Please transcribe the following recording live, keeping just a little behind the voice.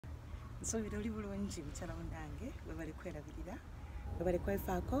So biroli bulungi mukyala wonnange webale kwerabirira webale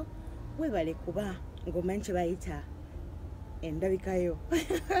kwefaako webale kuba ng'omanyi kye bayita endabikayo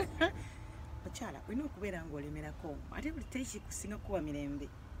mukyala olina okubeera ng'olemerako ate buli tekikusinga kuba mirembe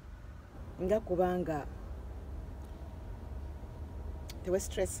nga kubanga tewe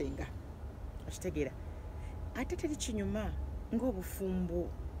stressinga okitegeera ate teri kinyuma ng'obufumbo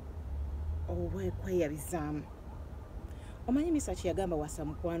obwekweyabizaamu. Omanyi Misa kye yagamba wasa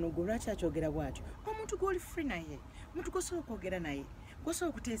mukwano gwo lwaki akyogera bw'atyo? Omuntu gw'oli free naye, omuntu gw'osobola okwogera naye,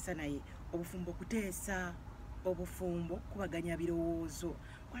 gw'osobola okuteesa naye, obufumbo kuteesa, obufumbo kubaganya birowoozo.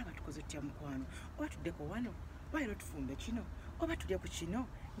 Olaba tukoze tutya mukwano? Oba tuddeko wano, oba leero tufumbe kino, oba tulye ku kino,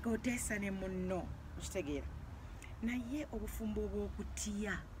 ng'oteesa ne munno. Okitegeera? Naye obufumbo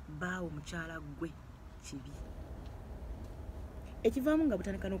obw'okutya baawo mukyala gwe kibi. Ekivaamu nga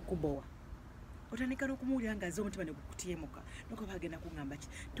butandika n'okukubowa. Otandika n'okumuwulira ng'azze omutima ne gukutyemuka nokuba agenda kuŋŋamba ki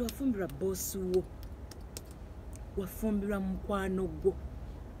tewafumbirwa boosi wo wafumbirwa mukwano gwo.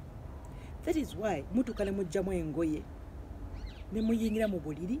 That is why mutuuka ne mujjamu engoye ne muyingira mu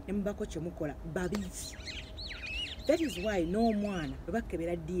buliri ne mubako kye mukola babiri. That is why n'omwana bwe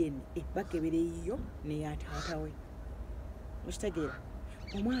bakebera DNA bakebera eyo ne yataata we. Okitegeera?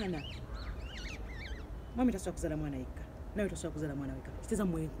 Omwana mwami tasobola kuzaala mwana yekka. Nawe tosobola kuzaala mwana weka. Kiteza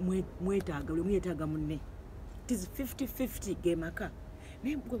mwetaaga buli mwetaaga munne. It is 50-50 gemaka.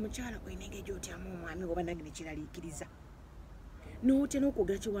 Naye gwe mukyala olina engeri otyamu omwami oba nange nekiraliikiriza. N'otya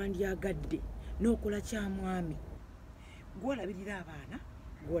n'okwogera kyewandyagadde n'okola kya mwami. Gw'olabirira abaana,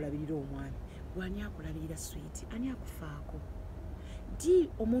 gw'olabirira omwami. Gw'ani akulabirira sweet, ani akufaako? Di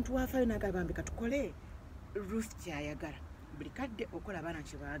omuntu wafaayo n'agamba katukole Ruth kyayagala. Buli kadde okola abaana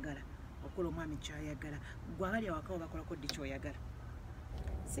kye baagala. Okola omwami kyayagala. Gwe abali awaka bakolako ddi ky'oyagala.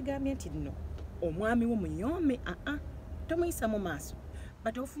 Sigambye nti nno omwami wo munyoome, tomuyisa mu maaso.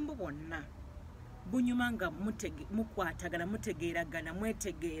 But obufumbo bwonna bunyuma nga mukwatagana, mutegeeragana,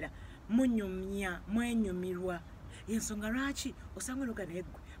 mwetegeera, munyumya, mwenyumirwa. Yensonga lwaki osanga oluga naye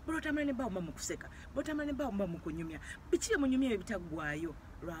ggwe bw'otamala ne bawumba mu kuseka, bw'otamala ne bawumba mu kunyumya. Biki munyumya ebyo bitaggwaayo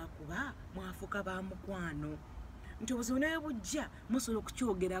lwakuba mwafuuka ba mukwano. Nti obuzibu naye bujja musobola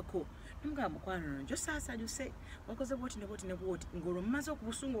okukyogerako. Nomugamba mukwano no njo saasajuse wakoze bwoti ne bwoti ne bwoti ng'olwo mumaze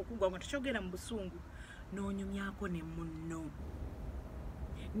okubusungu okugwa nga tokyogera mu busungu n'onyumyako ne munno.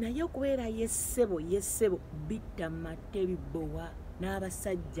 Naye okubeera yessebo bitta mate bibowa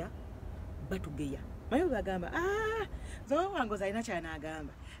n'abasajja batugeya. Maye bagamba zowa wange ozalina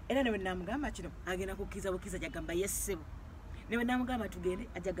kyanaagamba era newe namugamba kino agenda kukkiriza bukkiriza jagamba yessebo. Newe namugamba tugende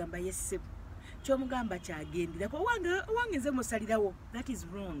ajagamba yessebo. Kyomugamba kyagenderako owange nze musalirawo. That is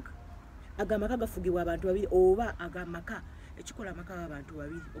wrong. Agamaka gafugibwa abantu babiri oba agamaka ekikola amaka w'abantu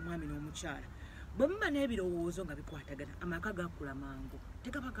babiri omwami n'omukyala. Bwe muba n'ebirowoozo nga bikwatagana amaka gakula mangu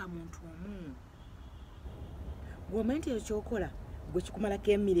tegaba ga muntu omu. Gwomanyi nti ekyokola gwe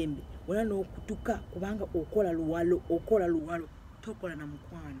kikumalako emirembe wala n'okutuka kubanga okola luwalo tokola na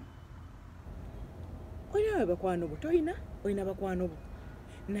mukwano. Olina bakwano bo toyina olina bakwano bo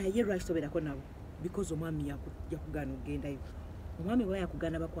naye lwaki tobeerako nabo because omwami yakugaana okugendayo. Omwami bwe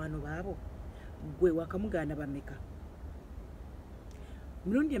yakugaana bakwano baabo gwe wakamuganda bameka.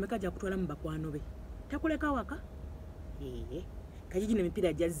 Mirundi emeka gyakutwala mu bakwano be takuleka waka. Kajiji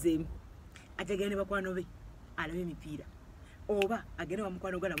n'emipiira gyazzeemu atagende bakwano be alabe emipiira oba agende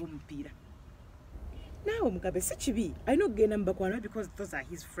bamukwano gwe alaba omupiira. Naawe omugambe si kibi alina okugenda mu bakwano be because those are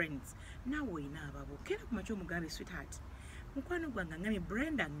his friends. Naawe olina ababo kera ku makya omugambe sweetheart mukwano gwange ngamye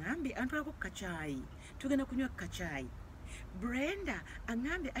Brenda ngambe antwalako kacaayi tugenda kunywa kacaayi. Brenda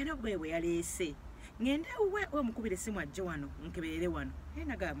angambe alina obugoye bwe yaleese ngende we mukubire essimu ajje wano nkeberere wano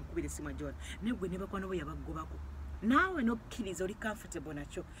naga mukubire essimu ajje wano naye gwe ne bakwano bo yabagobako naawe n'okkiriza oli comfortable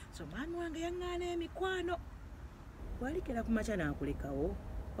nakyo. So mwami wange yaŋŋaana emikwano walikera ku makya n'akulekawo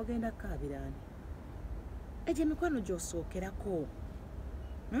ogenda kaabiraani egyo emikwano gy'osookerako.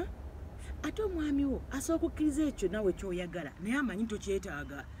 Ate omwami wo asooka okukkiriza ekyo naawe ky'oyagala naye amanyi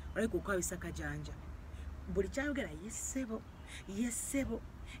tokyetaaga olabika okukabisa kajanja. Buli kyayogera yessebo.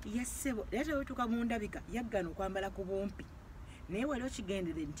 Era tewetuuka mu ndabika yaggana okwambala ku bumpi naye wali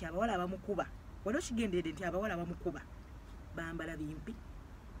okigenderedde nti abawala abamukuba bambala bimpi.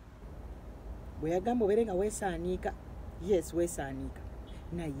 Bwe yagamba obeere nga weesaaniika weesaaniika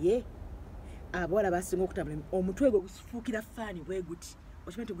naye abawala basinga okutambula omutwe gwe gufuukira faani bwe guti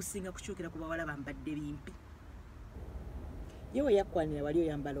okimanyi tegusinga kukyukira ku bawala bambadde bimpi. Ye we yakkwanira wali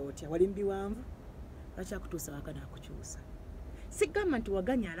oyambala otya wali mu biwanvu lwaki akutuusa waka n'akukyusa. Sigamba nti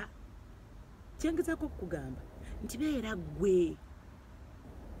waganyala kyengezaako okukugamba nti beera gwe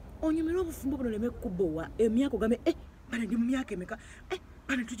onyumirwa obufumbo buno leme kubowa emyaka ogambe bana ndi mu myaka emeka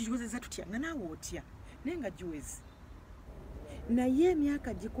bano tugikozesa tutya nga naawe otya naye nga giwezi naye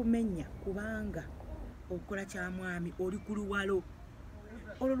emyaka gikumenya kubanga okola kya mwami oli ku luwalo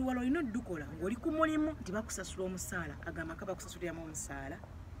olwo luwalo olina oddukola ng'oli ku mulimu nti bakusasula omusaala agamba ka bakusasuliramu omusaala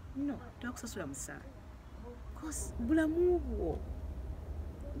no tebakusasula musaala kosi bulamu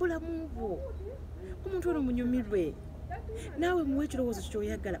bwo omuntu ono munyumirwe naawe muwe ekirowoozo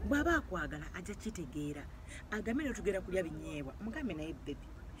kyoyagala bw'aba akwagala ajja kitegeera agambe ne tugenda kulya binyeebwa mugambe naye bebi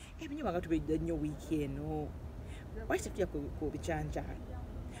ebinyeebwa nga tubedda nnyo wiiki eno waki tetulya ku bicanjaalo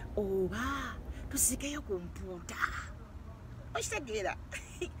oba tusikeyo ku mpuuta okitegeera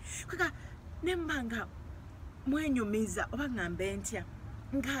kaka nemba nga mwenyumiza oba ngambe ntya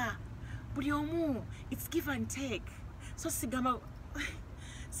nga buli omu it's give and take so sigamba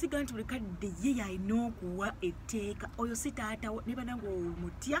nti buli kadde ye yalina okuwa etteeka oyo si taatawo ne bana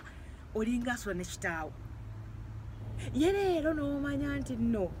ng'omutya olinga asula ne kitaawo ye leero n'omanya nti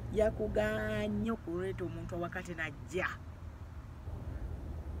nno yakuganye okuleeta omuntu awakati najja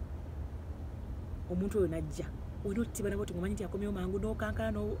omuntu oyo najja olina ottiba nabo ti ngomanyi nti akomyewo mangu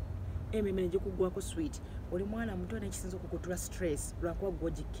n'okankana emirimu negikugwako swit oli mwana muto nekisinza okukutula stress lwakuba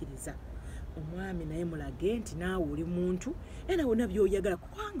gwogikkiriza omwami naye mulage nti naawe oli muntu era wonna byoyagala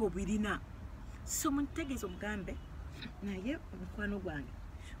kubanga obirina so muntegeeza omugambe naye omukwano gwange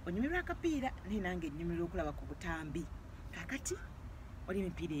onyumirwa akapiira naye nange nnyumirwa okulaba ku butambi kakati oli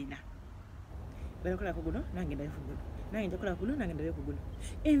emipiira ena balakola ku guno nange ndabe ku guno nange njakola ku guno nange ndabe ku guno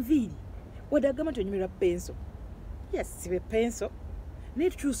enviiri wadde agamba nti onyumirwa penso yes sibe penso naye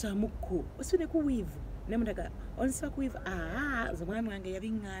tutuusaamuko osibire ku wiivu naye mutaga onsiba ku wiivu nze omwami wange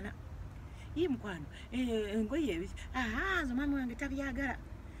yabiŋŋaana ye mukwano engoye ebi nze omwami wange tabyagala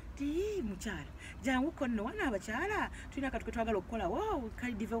ti mukyala jangu konno wana abakyala tulina akatuke twagala okukola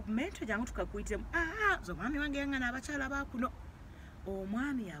kali development jangu tukakuyitemu nze omwami wange yaŋŋaana abakyala bakuno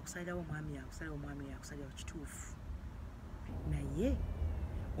omwami yakusalirawo omwami yakusalirawo kituufu naye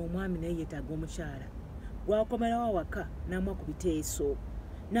omwami naye yeetaaga omukyala gwakomerawo awaka n'amuwa ku biteeso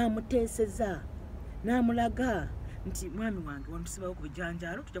n'amuteeseza n'amulaga nti mwami wange wantusibawo ku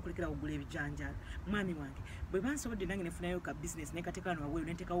bijanjaalo tujja kulekera okugula ebijanjaalo mwami wange bwe bansobodde nange nefunayo ka business nekateekano waweeru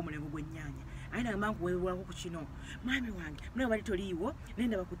nentekawo omulengo gw'ennyaanya aye nagamba nkuweebwako ku kino mwami wange mulabe bali toliiwo naye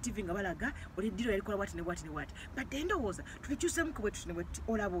ndaba ku tv nga balaga oli ddiro yalikola bwati ne bwati ne bwati badde ndowooza tulikyusemuku bwe tuti ne bwe tuti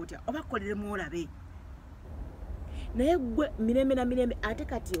olaba otya oba kukoleremu olabe naye gwe mirembe na mirembe ate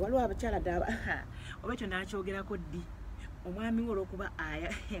kati waliwo abakyala daba oba ekyo nakyogerako ddi omwami we olwokuba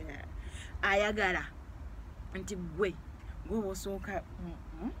ayagala nti gwe gwoba osooka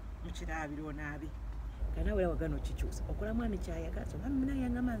mukiraabiro onaabe kanawera wagana okikyusa okola mwami kyayagala so mwami munaye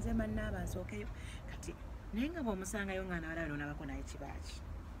yangamba nze mannaaba nsookeyo kati naye nga bw'omusangayo nga anawala noonabako naye kibaaki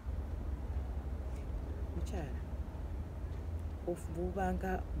mukyala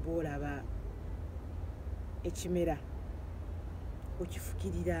bwobanga bwolaba ekimera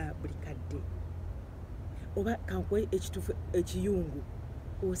okifukirira buli kadde oba kankuwe ekitufu ekiyungu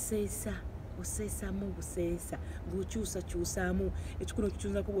oseesamu buseesa ng'okyusakyusaamu ekikuno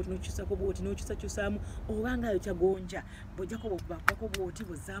okikyusako bwoti n'okyusako bwoti n'okyusakyusaamu oba ngaayo kyagonja bw'ojjako bwokubakubako bwoti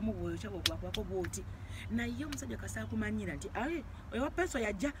bwozaamu bwokya bwokubakubako bwoti naye omusajja kasaakumanyira nti oyo wa penso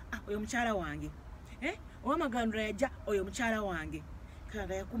yajja oyo mukyala wange owa magandula yajja oyo mukyala wange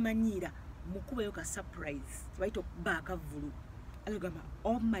kanga yakumanyira mukubeyo ka surprise kibayita okuba akavulu agamba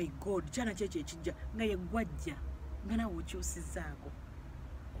oh my god kyana kyekyo ekijja nga yeggwajja nga nawe okyusizaako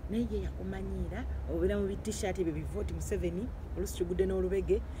naye ye yakumanyira obeera mu t-shirt ebyo bivooti Museveni olusi kigudde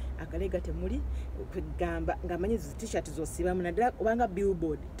n'olubege akalega temuli kugamba ng'amanyi zi t-shirt zosibamu naddala obanga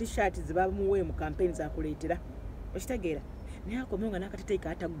billboard t-shirt zibamuwe mu campaign zakuleetera okitegeera naye akomeo nga n'akateteyi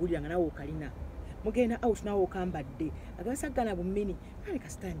kaataggulira nga nawe okalina mugenda out nawe okambadde agasagana bumini nani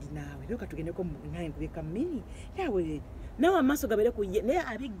kasitandi naawe leo katugendeko naye nkubeka mini yawe nawe amaaso gabere ku ye naye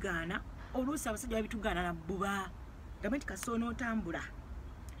abigaana oluusi abasajja babitugaana na buba gambe nti kasoona otambula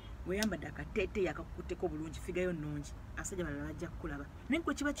weyambadde akateeteeyi akakukutteko bulungi figayo nnungi abasajja balala bajja kukulaba naye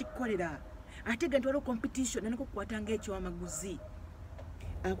gwe kiba kikukolera ate ga nti waliwo competition naniko kukwatanga ekyowamaguzi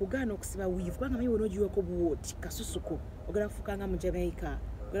akugaana okusiba wiivu kubanga manyi wona ogiweko buwooti kasusuko ogala kufukanga mu Jamaica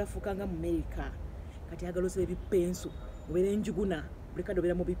ogala kufukanga mu America kati agala osiba ebipenso obeera enjuguna buli kadde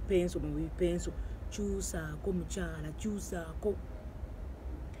obeera mu bipenso kyusaako mukyala kyusaako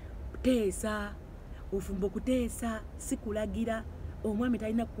kuteesa ofumba okuteesa si kulagira omwami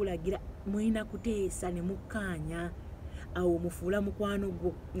talina kukulagira mulina kuteesa ne mukkaanya awo mufuula mukwano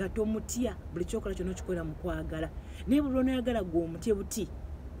gwo nga tomutya buli kyokola kyonna okikolera mu kwagala naye buli lwonoyagala gwe omutye buti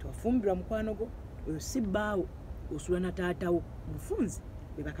tewafumbirwa mukwano gwo oyo si bbaawo osula na taatawo bufunzi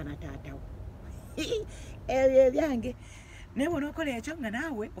bebaka na taatawo ebyo ebyange naye bw'onookola ekyo nga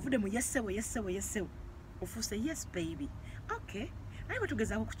naawe ovudde mu yessewo ofuuse yes baby. Okay, naye bwe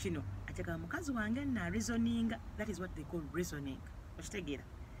tugezaako ku kino akyagala mukazi wange na reasoninga. That is what they call reasoning. Okitegeera?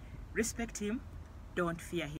 Respect him, don't fear him.